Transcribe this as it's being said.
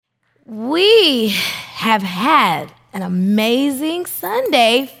We have had an amazing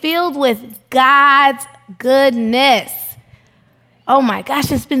Sunday filled with God's goodness. Oh my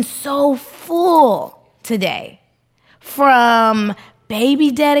gosh, it's been so full today. From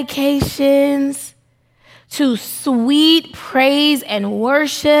baby dedications to sweet praise and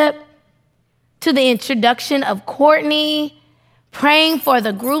worship to the introduction of Courtney, praying for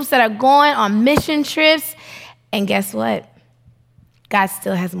the groups that are going on mission trips. And guess what? God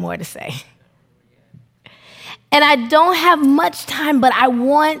still has more to say. And I don't have much time, but I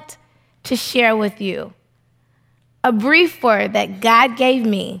want to share with you a brief word that God gave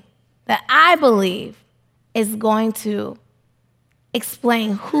me that I believe is going to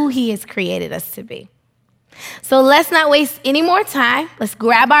explain who He has created us to be. So let's not waste any more time. Let's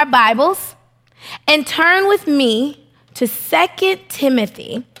grab our Bibles and turn with me to 2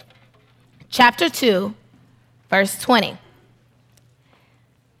 Timothy chapter 2, verse 20.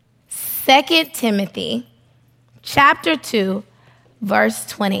 2 Timothy chapter 2, verse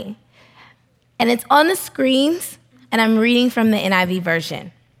 20. And it's on the screens, and I'm reading from the NIV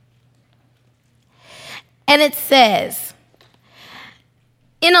version. And it says,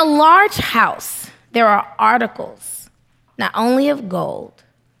 "In a large house, there are articles, not only of gold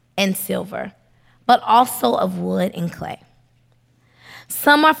and silver, but also of wood and clay.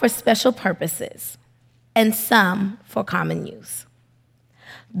 Some are for special purposes, and some for common use.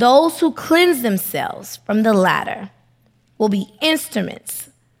 Those who cleanse themselves from the latter will be instruments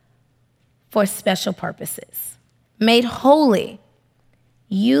for special purposes, made holy,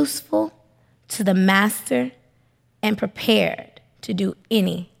 useful to the master, and prepared to do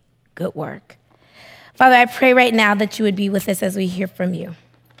any good work." Father, I pray right now that you would be with us as we hear from you.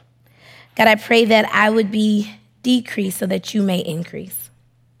 God, I pray that I would be decreased so that you may increase.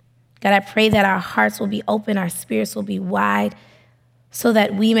 God, I pray that our hearts will be open, our spirits will be wide, so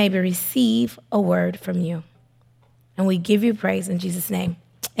that we may receive a word from you. And we give you praise in Jesus' name.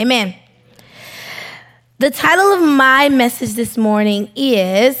 Amen. The title of my message this morning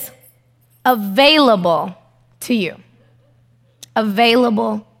is Available to You.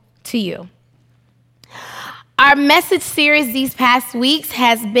 Available to You. Our message series these past weeks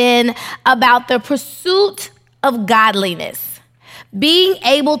has been about the pursuit of godliness, being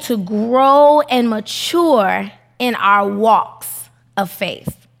able to grow and mature in our walks of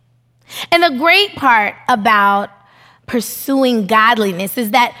faith. And the great part about pursuing godliness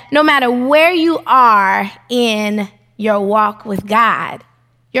is that no matter where you are in your walk with God,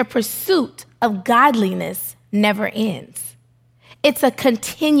 your pursuit of godliness never ends. It's a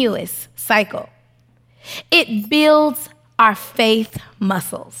continuous cycle. It builds our faith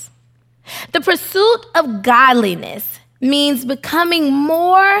muscles. The pursuit of godliness means becoming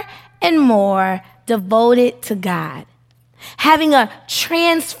more and more devoted to God, having a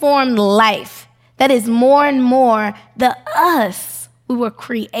transformed life that is more and more the us we were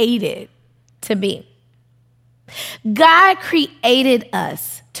created to be. God created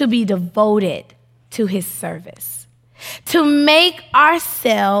us to be devoted to His service, to make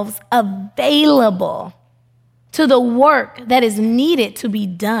ourselves available to the work that is needed to be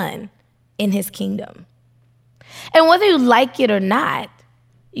done in His kingdom. And whether you like it or not,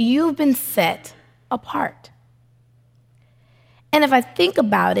 you've been set apart. And if I think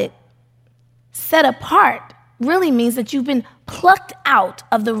about it, set apart really means that you've been plucked out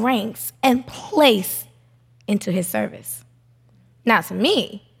of the ranks and placed into His service. Now, to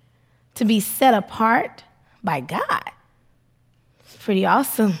me, to be set apart by God, it's pretty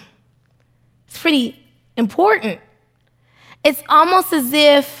awesome. It's pretty important. It's almost as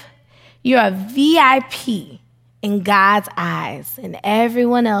if you're a VIP in God's eyes and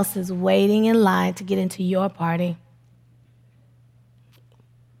everyone else is waiting in line to get into your party.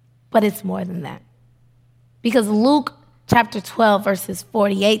 But it's more than that. Because Luke chapter 12, verses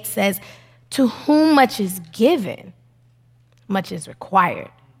 48 says, "To whom much is given, much is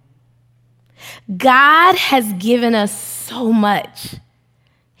required." God has given us so much.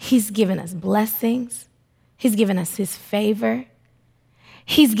 He's given us blessings. He's given us His favor.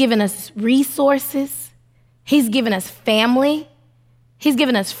 He's given us resources. He's given us family. He's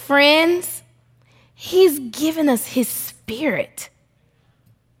given us friends. He's given us His Spirit.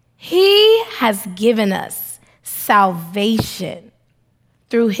 He has given us salvation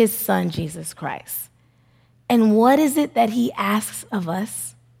through His Son, Jesus Christ. And what is it that He asks of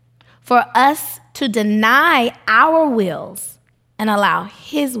us? For us to deny our wills and allow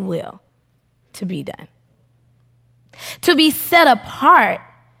His will to be done. To be set apart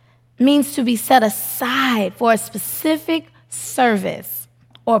means to be set aside for a specific service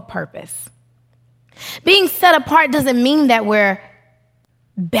or purpose. Being set apart doesn't mean that we're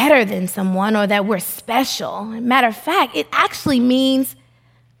better than someone or that we're special. Matter of fact, it actually means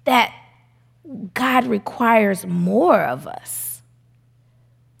that God requires more of us.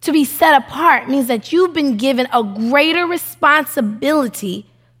 To be set apart means that you've been given a greater responsibility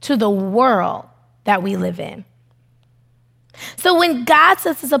to the world that we live in. So when God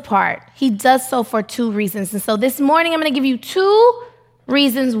sets us apart, he does so for two reasons. And so this morning, I'm going to give you two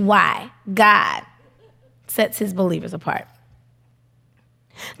reasons why God sets his believers apart.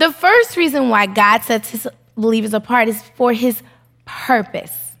 The first reason why God sets his believers apart is for his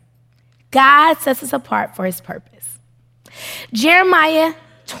purpose. God sets us apart for his purpose. Jeremiah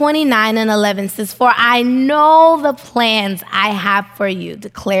 29:11 says, "For I know the plans I have for you,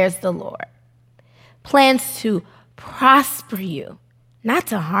 declares the Lord. Plans to prosper you, not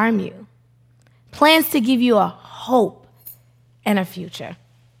to harm you. Plans to give you a hope and a future."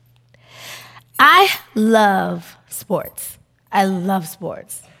 I love sports. I love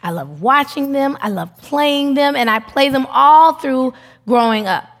sports. I love watching them. I love playing them. And I play them all through growing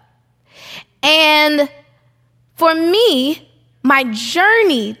up. And for me, my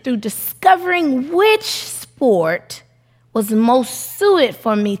journey through discovering which sport was most suited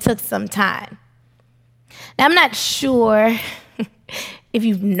for me took some time. Now, I'm not sure if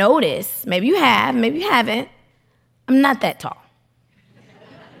you've noticed, maybe you have, maybe you haven't, I'm not that tall.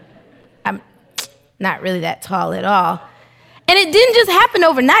 I'm not really that tall at all. And it didn't just happen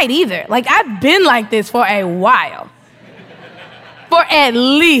overnight either. Like, I've been like this for a while. For at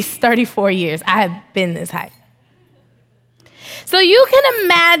least 34 years, I have been this height. So you can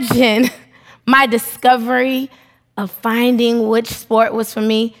imagine my discovery of finding which sport was for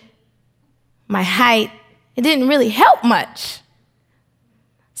me. My height, it didn't really help much.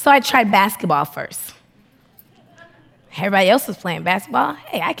 So I tried basketball first. Everybody else was playing basketball.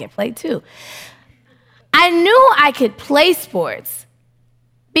 Hey, I could play too. I knew I could play sports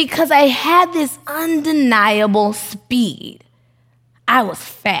because I had this undeniable speed. I was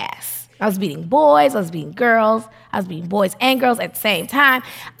fast. I was beating boys, I was beating girls, I was beating boys and girls at the same time.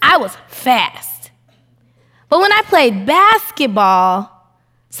 I was fast. But when I played basketball,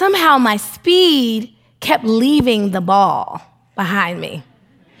 somehow my speed kept leaving the ball behind me.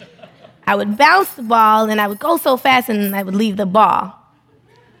 I would bounce the ball and I would go so fast and I would leave the ball.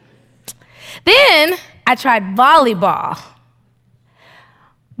 Then I tried volleyball.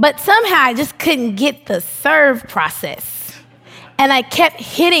 But somehow I just couldn't get the serve process. And I kept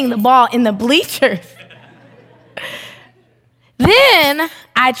hitting the ball in the bleachers. Then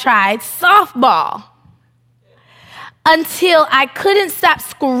I tried softball until I couldn't stop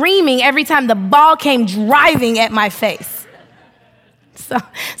screaming every time the ball came driving at my face.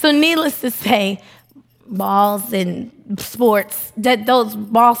 So needless to say, balls and sports, those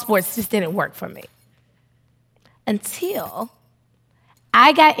ball sports just didn't work for me. Until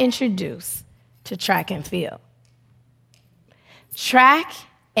I got introduced to track and field. Track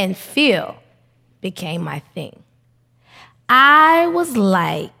and field became my thing. I was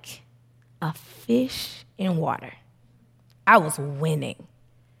like a fish in water. I was winning.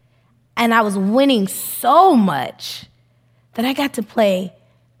 And I was winning so much that I got to play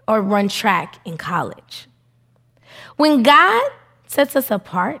or run track in college. When God sets us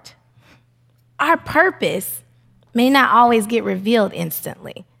apart, our purpose may not always get revealed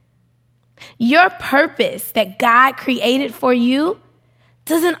instantly. Your purpose that God created for you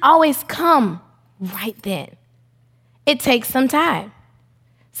doesn't always come right then. It takes some time,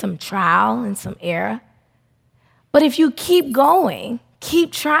 some trial and some error. But if you keep going,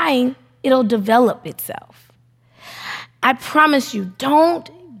 keep trying, it'll develop itself. I promise you,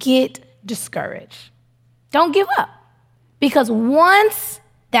 don't get discouraged. Don't give up. Because once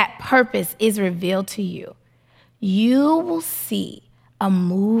that purpose is revealed to you, you will see a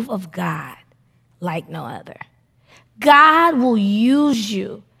move of God like no other. God will use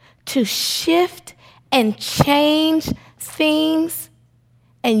you to shift and change things,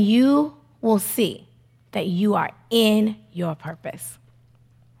 and you will see that you are in your purpose.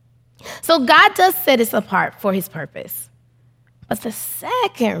 So God does set us apart for his purpose. But the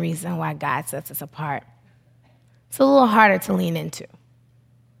second reason why God sets us apart, it's a little harder to lean into.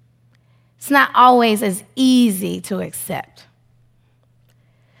 It's not always as easy to accept.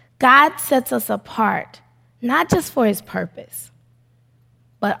 God sets us apart, not just for his purpose,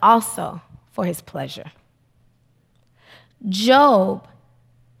 but also for his pleasure. Job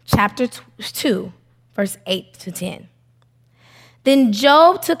chapter 2, verse 8 to 10. Then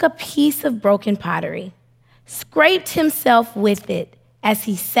Job took a piece of broken pottery, scraped himself with it as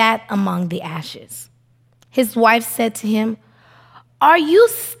he sat among the ashes. His wife said to him, "Are you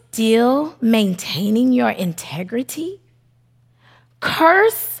still maintaining your integrity?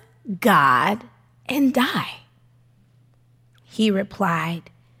 curse God and die. He replied,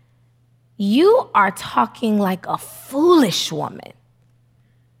 you are talking like a foolish woman.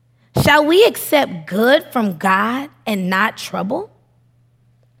 Shall we accept good from God and not trouble?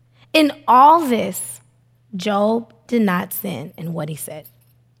 In all this, Job did not sin in what he said.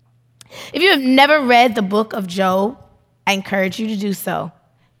 If you have never read the book of Job, I encourage you to do so.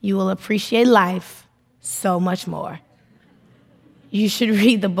 You will appreciate life so much more. You should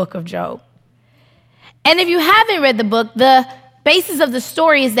read the book of Job. And if you haven't read the book, the basis of the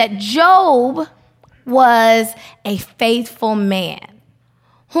story is that Job was a faithful man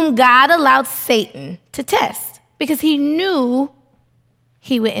whom God allowed Satan to test because he knew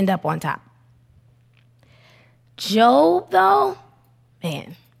he would end up on top. Job, though,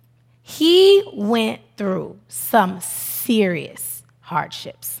 man, he went through some serious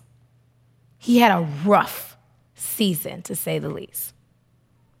hardships. He had a rough season, to say the least.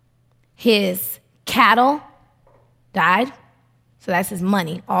 His cattle died, so that's his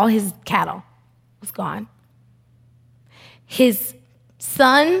money. All his cattle was gone. His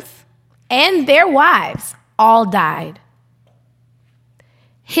sons and their wives all died.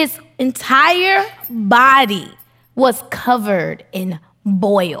 His entire body was covered in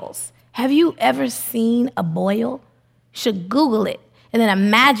boils. Have you ever seen a boil? You should Google it and then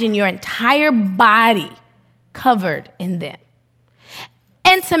imagine your entire body covered in them.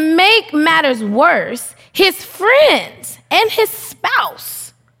 And to make matters worse, his friends and his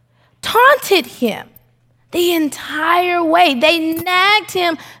spouse taunted him the entire way. They nagged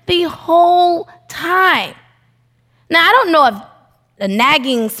him the whole time. Now, I don't know if the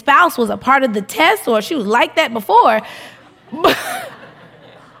nagging spouse was a part of the test or she was like that before, but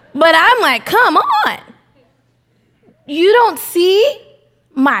I'm like, come on. You don't see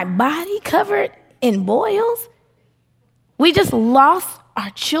my body covered in boils? We just lost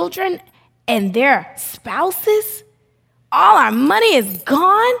our children and their spouses. All our money is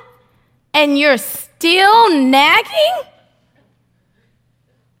gone, and you're still nagging?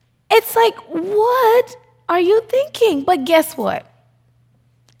 It's like, what are you thinking? But guess what?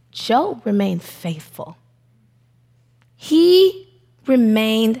 Job remained faithful. He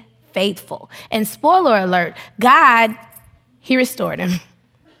remained faithful. And spoiler alert, God, he restored him.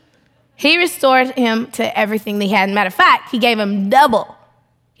 He restored him to everything that he had. Matter of fact, he gave him double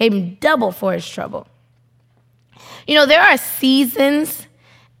for his trouble. You know, there are seasons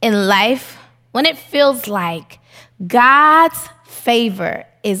in life when it feels like God's favor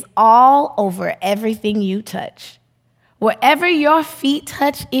is all over everything you touch. Wherever your feet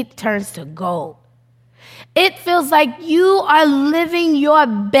touch, it turns to gold. It feels like you are living your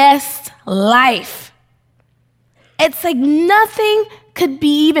best life. It's like nothing could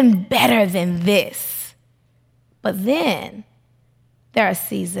be even better than this. But then there are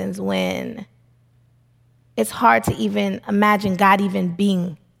seasons when it's hard to even imagine God even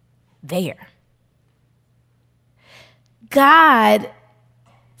being there. God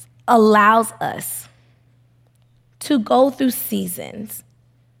allows us to go through seasons,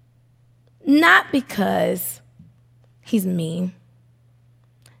 not because he's mean,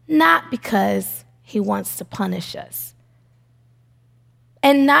 not because he wants to punish us,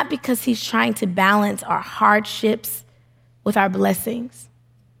 and not because he's trying to balance our hardships with our blessings.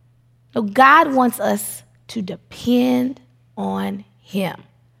 No, God wants us to depend on him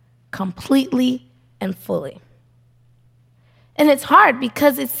completely and fully. And it's hard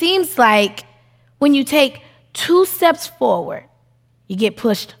because it seems like when you take 2 steps forward, you get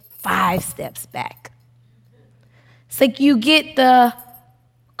pushed 5 steps back. It's like you get the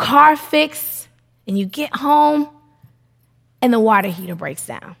car fixed and you get home and the water heater breaks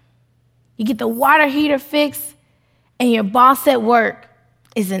down. You get the water heater fixed and your boss at work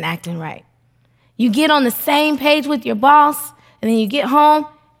isn't acting right. You get on the same page with your boss and then you get home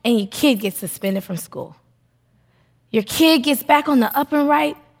and your kid gets suspended from school. Your kid gets back on the up and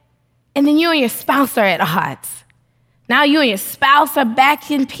right, and then you and your spouse are at odds. Now you and your spouse are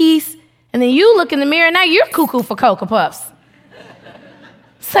back in peace, and then you look in the mirror, and now you're cuckoo for Cocoa Puffs.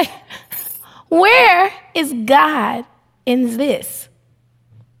 It's like, where is God in this?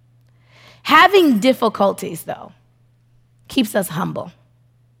 Having difficulties, though, keeps us humble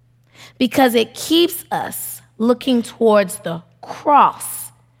because it keeps us looking towards the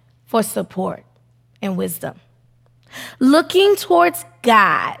cross for support and wisdom. Looking towards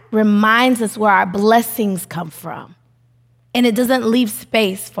God reminds us where our blessings come from, and it doesn't leave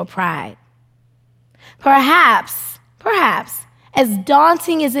space for pride. Perhaps, as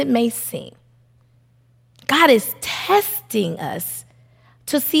daunting as it may seem, God is testing us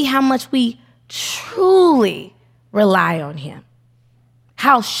to see how much we truly rely on him.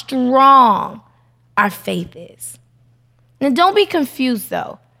 how strong our faith is. And don't be confused,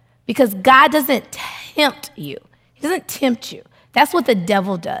 though, because God doesn't tempt you. He doesn't tempt you. That's what the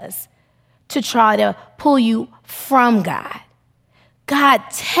devil does, to try to pull you from God. God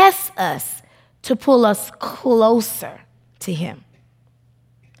tests us to pull us closer to him.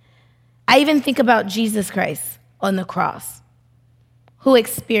 I even think about Jesus Christ on the cross, who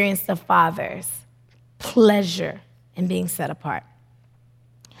experienced the Father's pleasure in being set apart.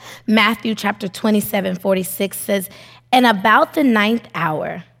 Matthew chapter 27:46 says, "And about the 9th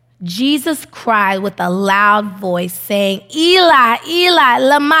hour, Jesus cried with a loud voice, saying, 'Eli, Eli,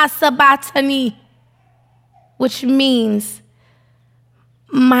 lama sabachthani,' which means,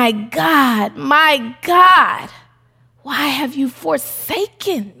 'My God, why have you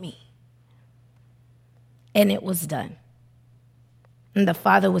forsaken me?' And it was done. And the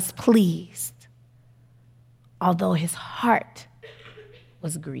Father was pleased, although his heart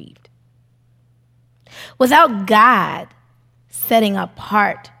was grieved." Without God setting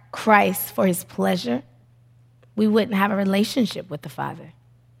apart Christ for his pleasure, we wouldn't have a relationship with the Father.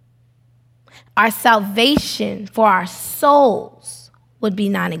 Our salvation for our souls would be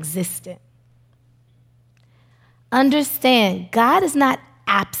non-existent. Understand, God is not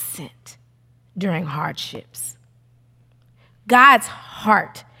absent during hardships. God's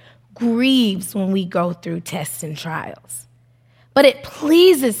heart grieves when we go through tests and trials, but it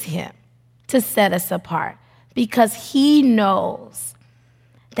pleases him to set us apart because he knows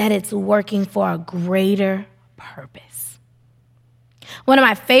that it's working for a greater purpose. One of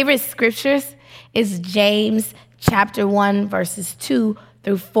my favorite scriptures is James chapter 1, verses 2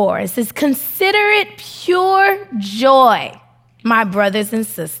 through 4. It says, "Consider it pure joy, my brothers and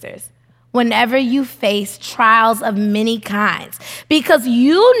sisters, whenever you face trials of many kinds, because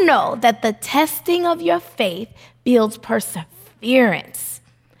you know that the testing of your faith builds perseverance.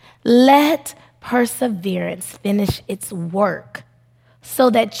 Let perseverance finish its work, so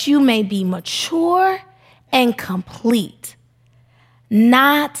that you may be mature and complete,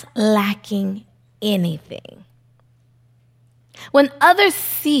 not lacking anything." When others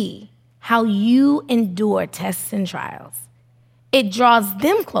see how you endure tests and trials, it draws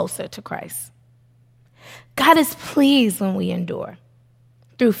them closer to Christ. God is pleased when we endure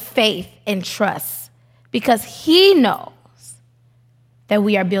through faith and trust because he knows that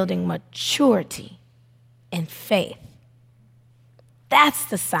we are building maturity and faith. That's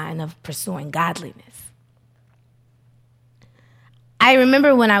the sign of pursuing godliness. I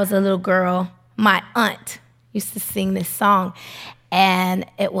remember when I was a little girl, my aunt used to sing this song, and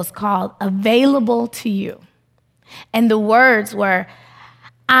it was called "Available to You." And the words were,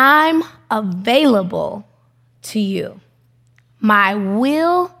 "I'm available to you. My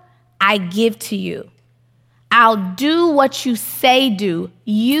will I give to you. I'll do what you say do.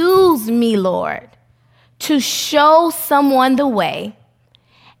 Use me, Lord, to show someone the way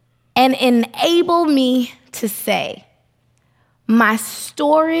and enable me to say, my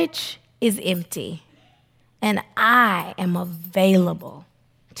storage is empty and I am available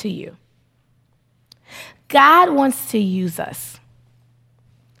to you." God wants to use us.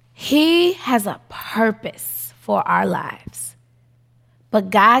 He has a purpose for our lives, but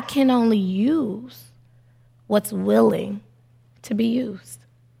God can only use what's willing to be used.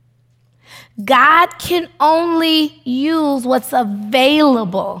 God can only use what's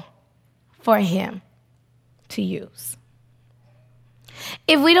available for him to use.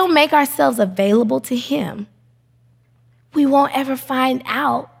 If we don't make ourselves available to him, we won't ever find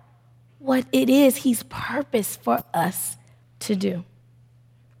out what it is he's purposed for us to do.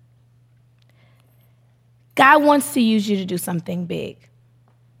 God wants to use you to do something big.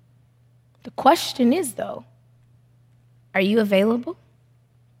 The question is, though, are you available?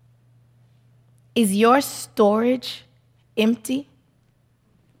 Is your storage empty?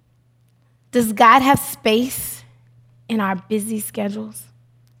 Does God have space in our busy schedules?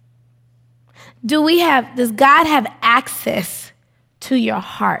 Does God have access to your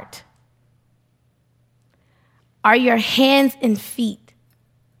heart? Are your hands and feet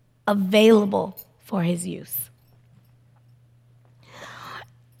available for his use?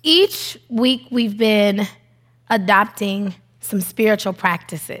 Each week we've been adopting some spiritual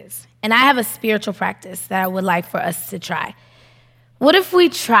practices. And I have a spiritual practice that I would like for us to try. What if we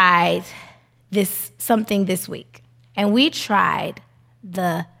tried something this week? And we tried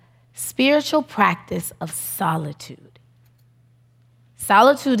the spiritual practice of solitude.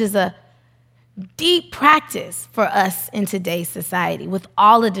 Solitude is a deep practice for us in today's society with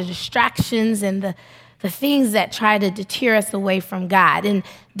all of the distractions and the things that try to deter us away from God. And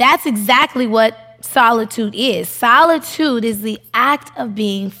that's exactly what solitude is. Solitude is the act of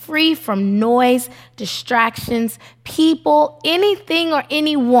being free from noise, distractions, people, anything or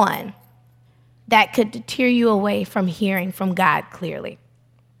anyone that could deter you away from hearing from God clearly.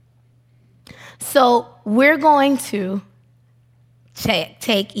 So we're going to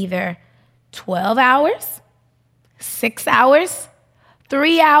take either 12 hours, 6 hours,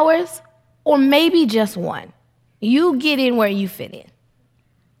 3 hours, or maybe just one. You get in where you fit in.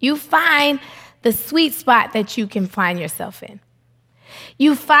 You find the sweet spot that you can find yourself in.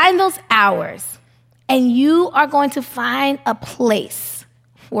 You find those hours, and you are going to find a place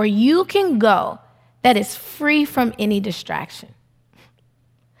where you can go that is free from any distraction.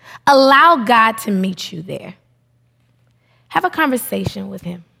 Allow God to meet you there. Have a conversation with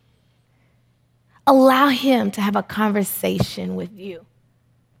him. Allow him to have a conversation with you.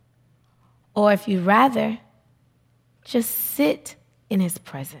 Or if you'd rather, just sit in his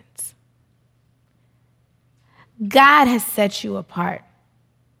presence. God has set you apart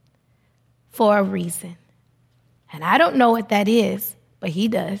for a reason. And I don't know what that is, but he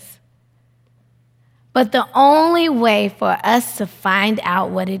does. But the only way for us to find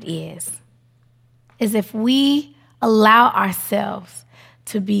out what it is if we allow ourselves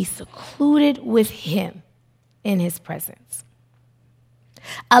to be secluded with him in his presence.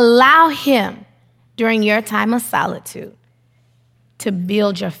 Allow him, during your time of solitude, to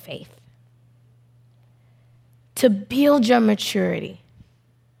build your faith, to build your maturity.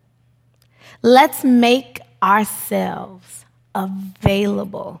 Let's make ourselves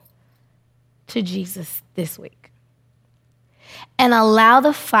available to Jesus this week and allow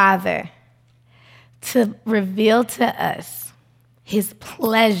the Father to reveal to us his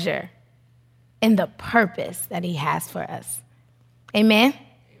pleasure in the purpose that he has for us. Amen?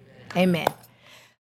 Amen. Amen.